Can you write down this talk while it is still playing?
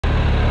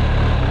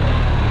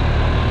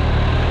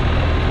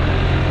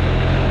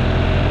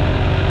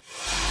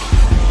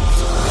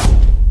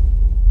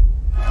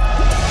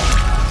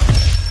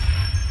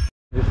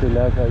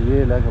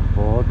ये इलाका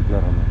बहुत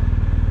गर्म है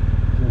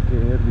क्योंकि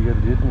इर्द गिर्द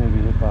जितने भी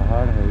ये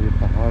पहाड़ है, ये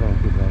पहाड़ों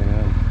के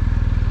दरमियान,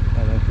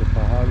 हालांकि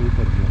पहाड़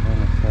ऊपर जो है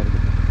ना सर्द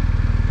है,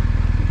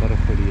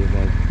 बर्फ़ पड़ी है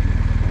बाद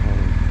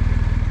पहाड़ों में।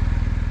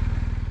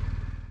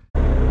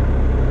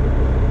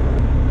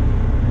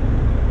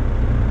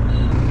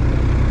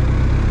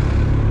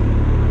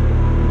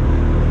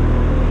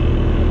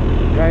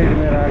 गाइड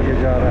मेरा आगे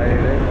जा रहा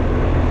है,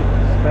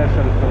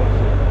 स्पेशल फोर्स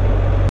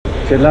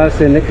किला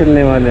से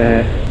निकलने वाले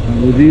हैं।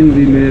 मुदीन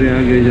भी मेरे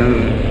आगे जा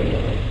रहा है।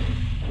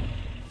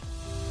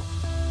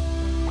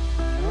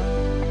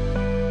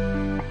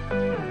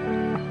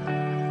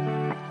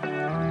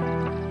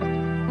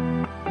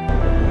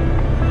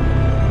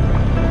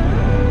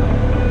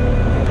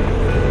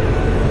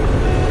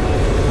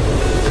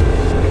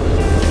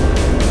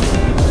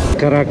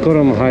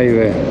 कराकोरम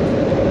हाईवे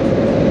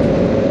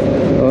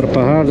और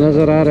पहाड़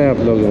नज़र आ रहे हैं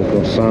आप लोगों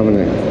को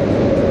सामने,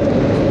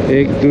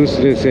 एक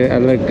दूसरे से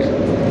अलग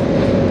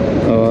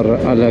और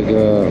अलग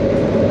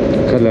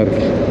कलर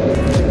की।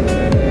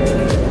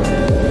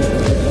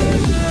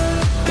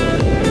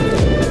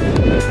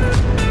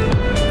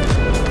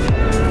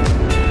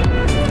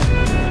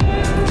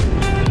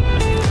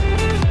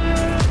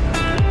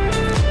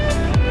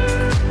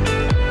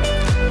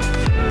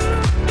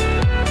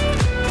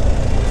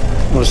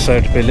 उस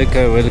साइड पे लिखा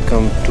है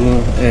वेलकम टू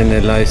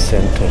एनएलआई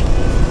सेंटर।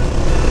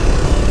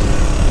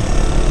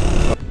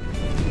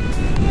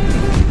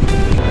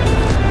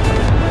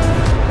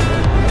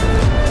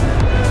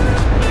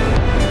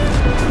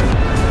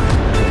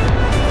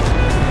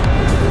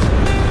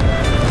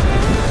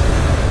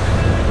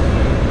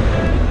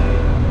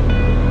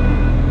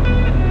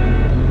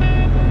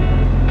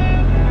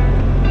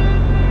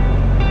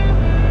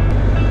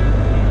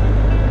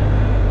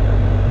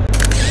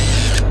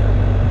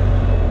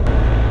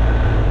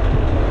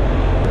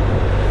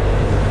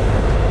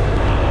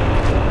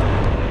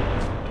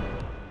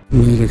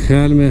 मेरे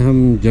ख्याल में हम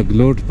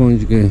जगलोट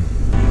पहुंच गए।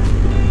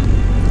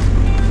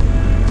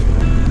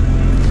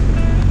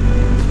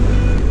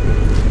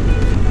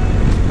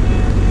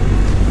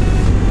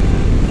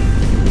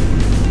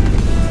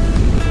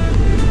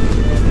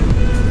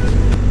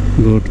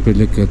 बोर्ड पे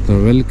लिखा था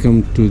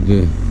welcome to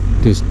the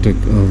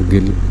district of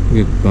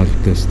Gilgit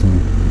Baltistan.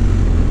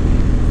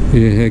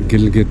 ये है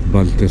गिलगित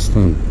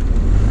बाल्टिस्तान।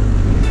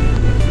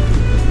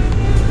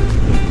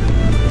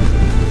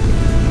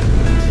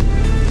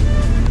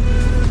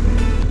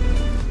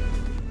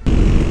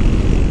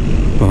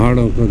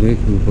 पहाड़ों को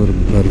देखो, ऊपर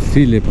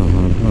बर्फीले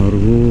पहाड़ और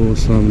वो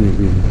सामने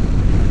भी है।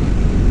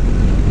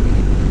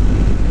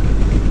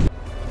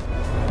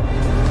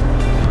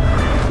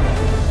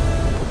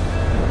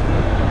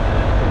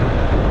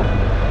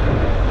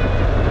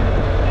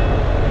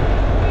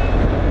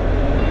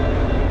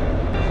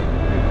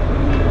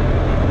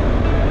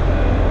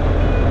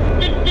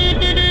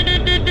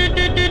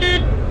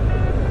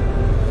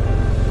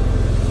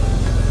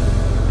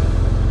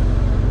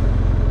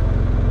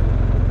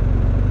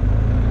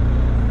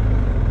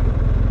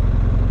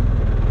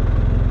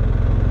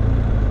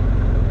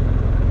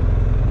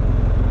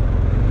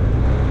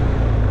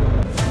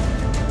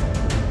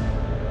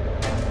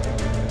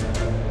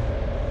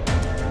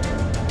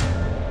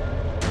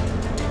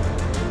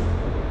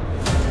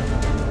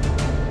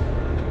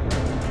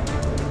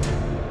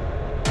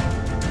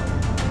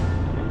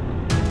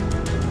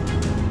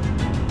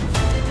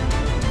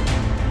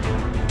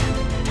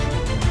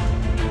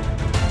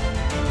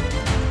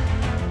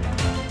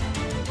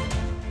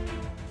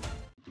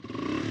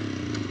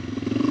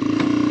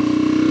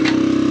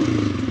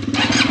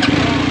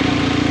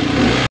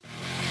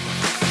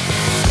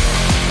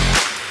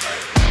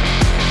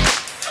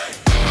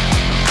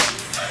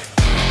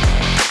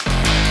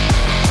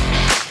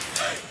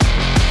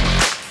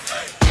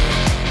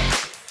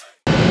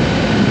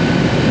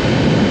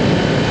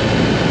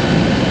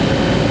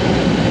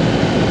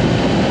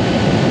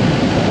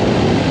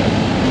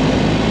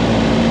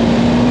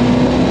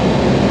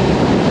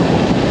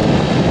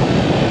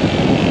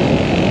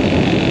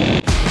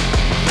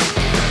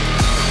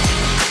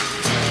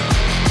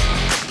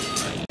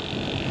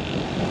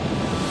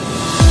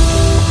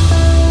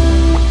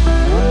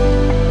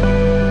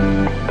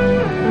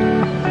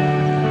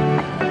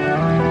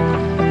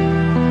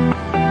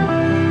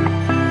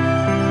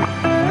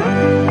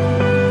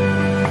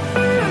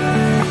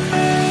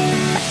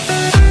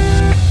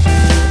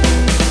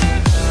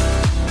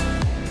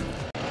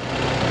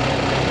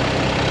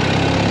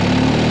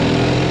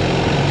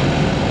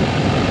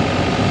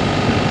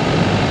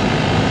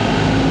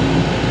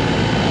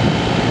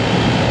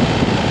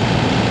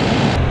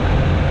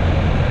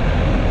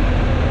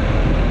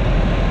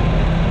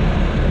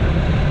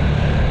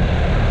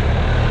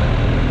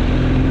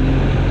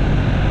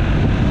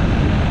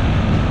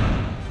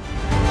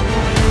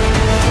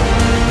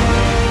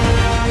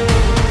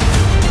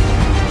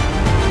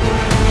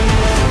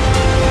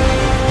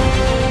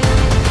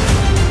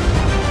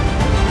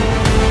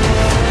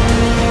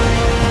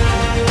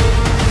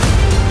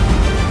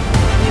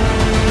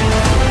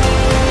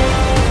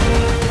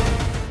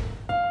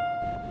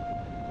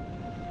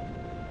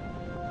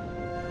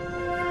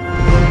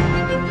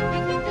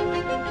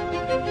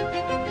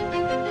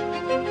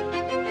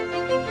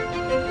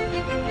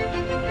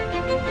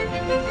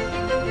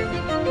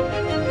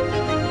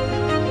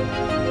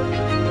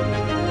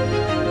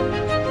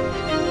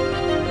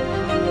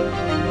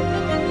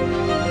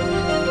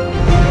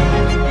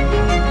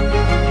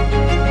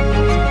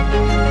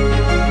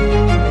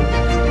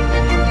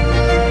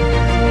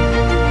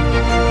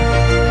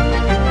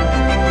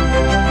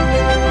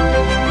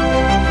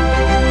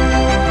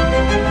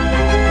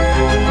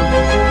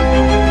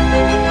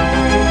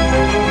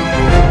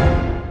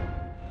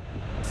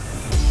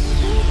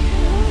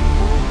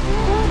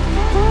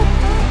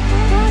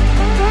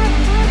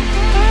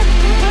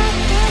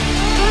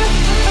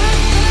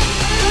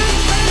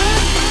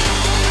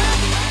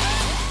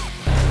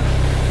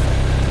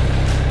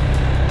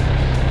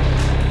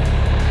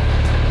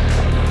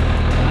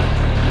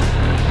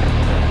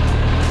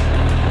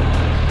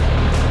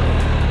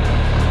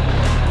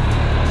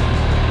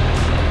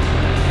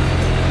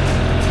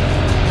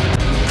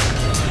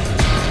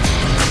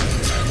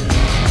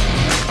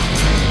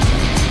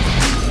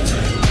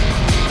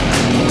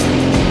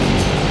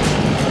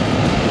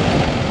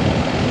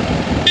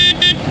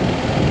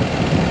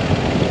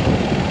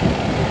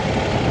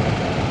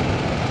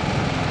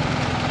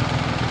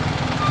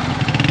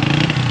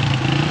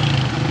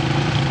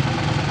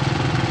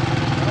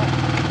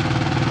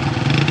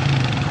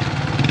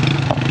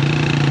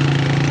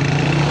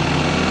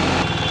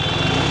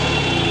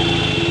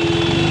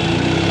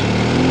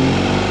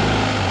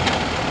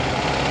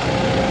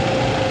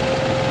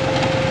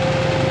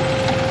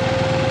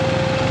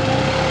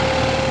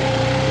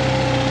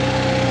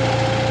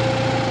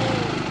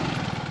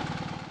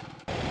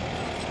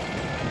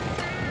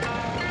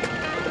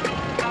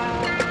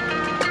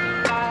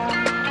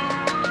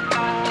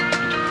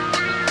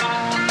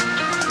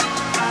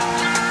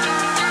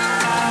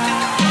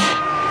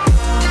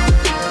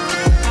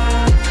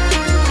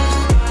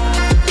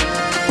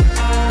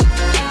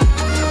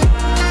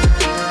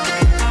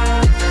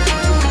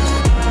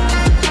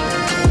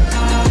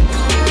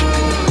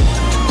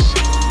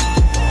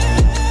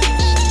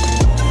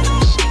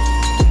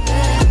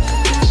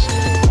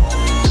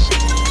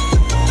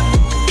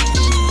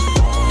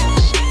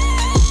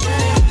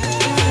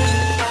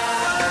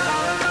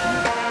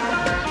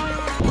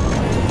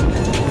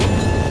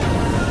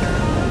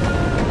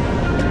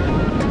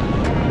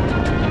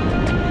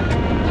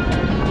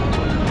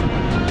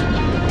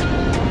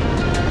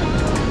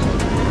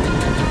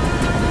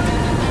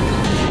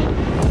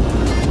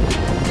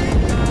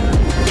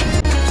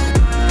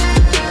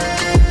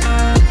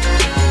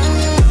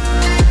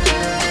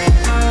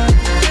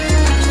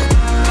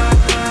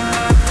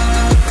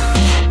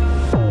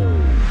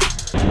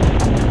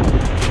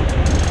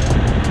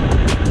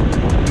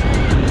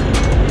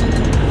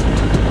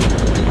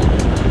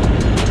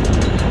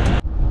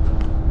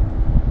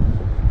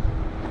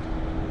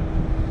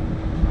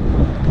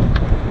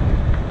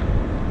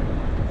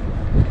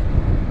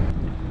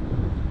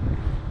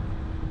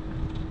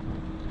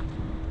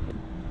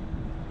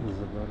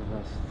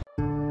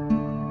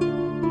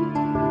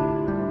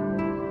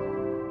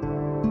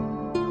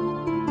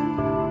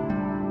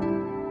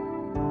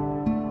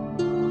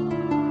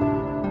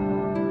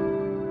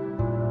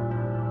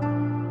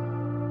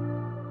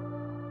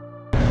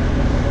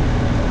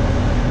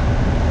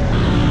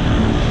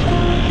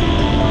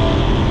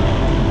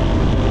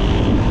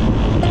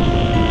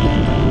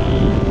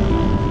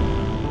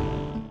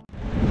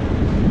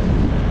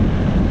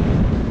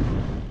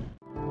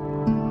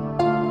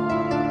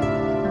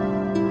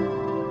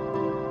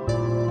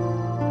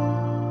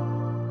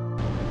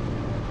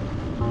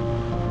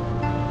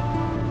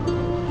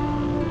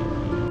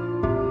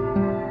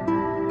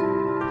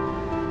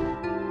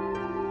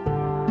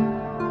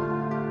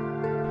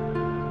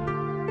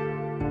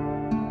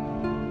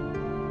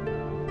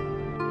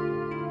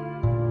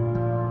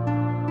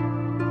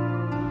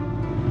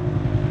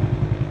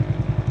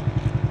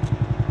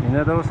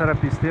 نه دا ورسره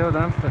پیستې او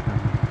دا هم شته که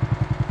نه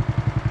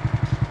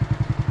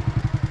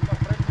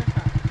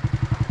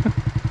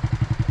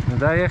نو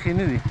دا یخې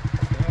نه دي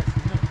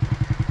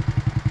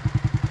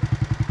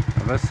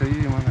بس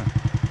صحیح دي مانا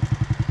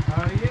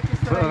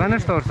هغه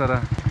نشته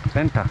ورسره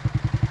پینټه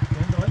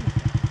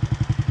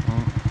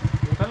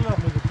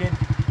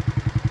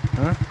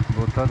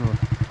बोतल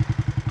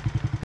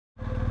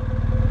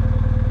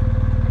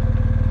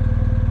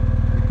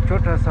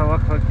छोटा सा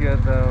वक्फा किया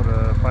था और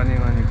पानी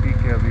वानी पी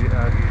के अभी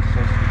आगे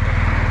session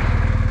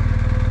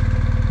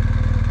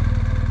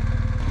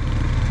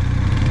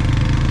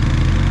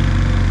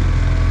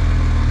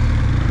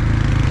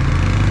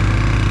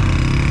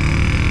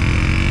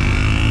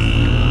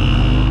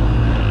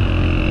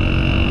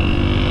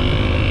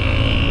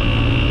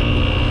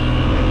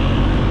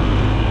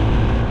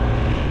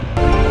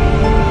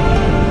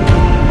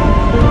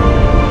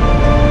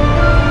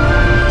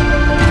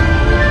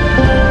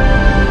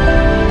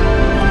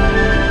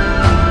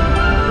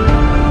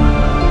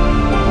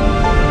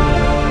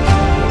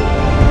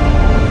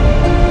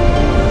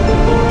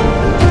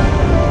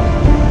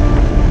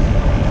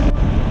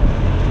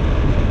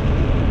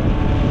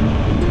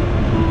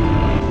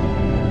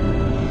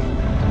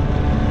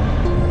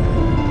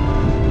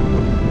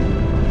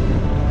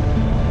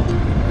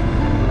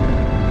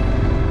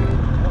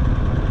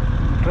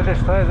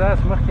Šta je danas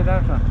mrke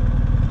dažna?